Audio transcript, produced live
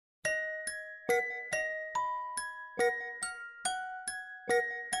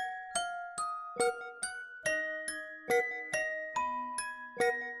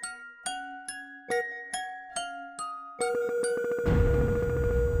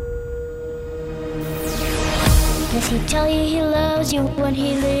Does he tell you he loves you when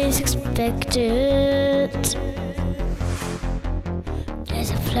he least expect it?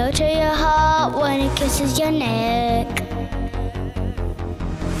 Does it flow to your heart when he kisses your neck?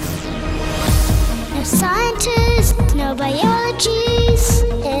 No scientists, no biologies.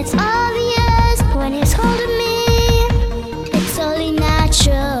 It's obvious when he's holding me. It's only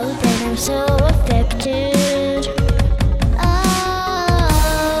natural that I'm so affected.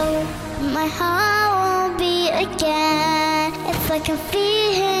 Oh, my heart won't beat again if I can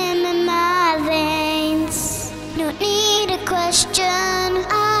feel him in my veins. No need a question,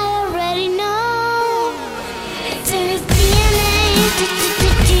 I already know. It's in his DNA,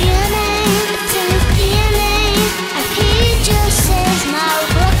 DNA. It's in his DNA. And he just says my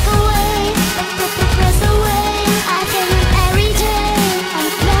breath away, breath away. I feel him every day, and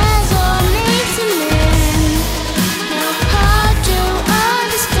that's what makes him in. No hard to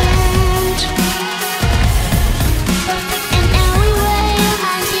understand. Perfect in every way,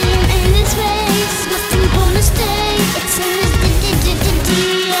 I see him in this face. Nothing gonna stay. It's in his DNA.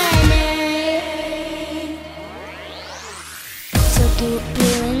 So deep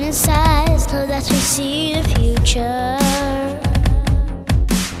blue in his eyes, so that we see the future.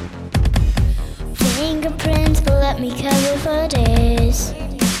 Fingerprints will let me cover for days.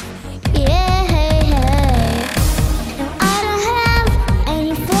 Yeah. No, I don't have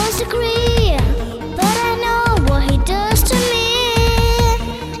any false degree, but I know what he does to me.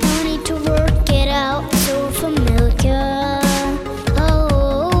 No need to work it out, so familiar.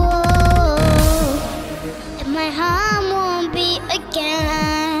 Oh, and my heart won't beat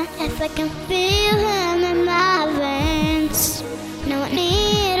again if I can feel him in my veins. No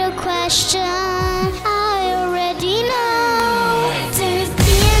need a question, I already know. It's in his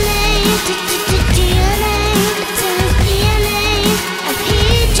DNA, DNA. It's in his DNA, and he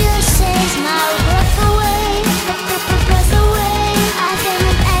just says my breath away, breath away. I feel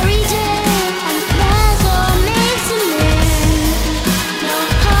him every day, and that's what makes him in. No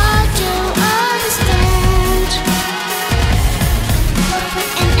hard to understand.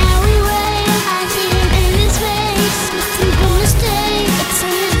 Perfect in every way, I see him in his face. Nothing gonna stay. It's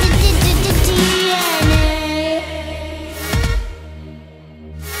in his DNA.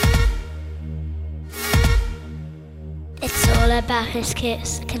 It's all about his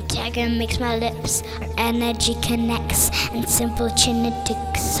kiss. Contagion makes my lips. Our energy connects, and simple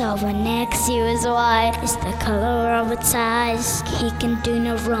genetics. Our next you is white. It's the color of its eyes. He can do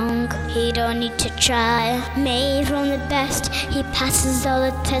no wrong. He don't need to try. Made from the best. He passes all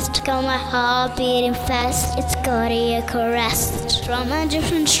the tests. Got my heart beating fast. It's cardiac arrest from a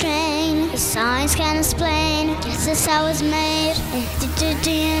different strain. The science can't explain. This is how it's made. It's the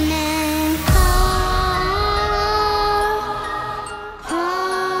DNA.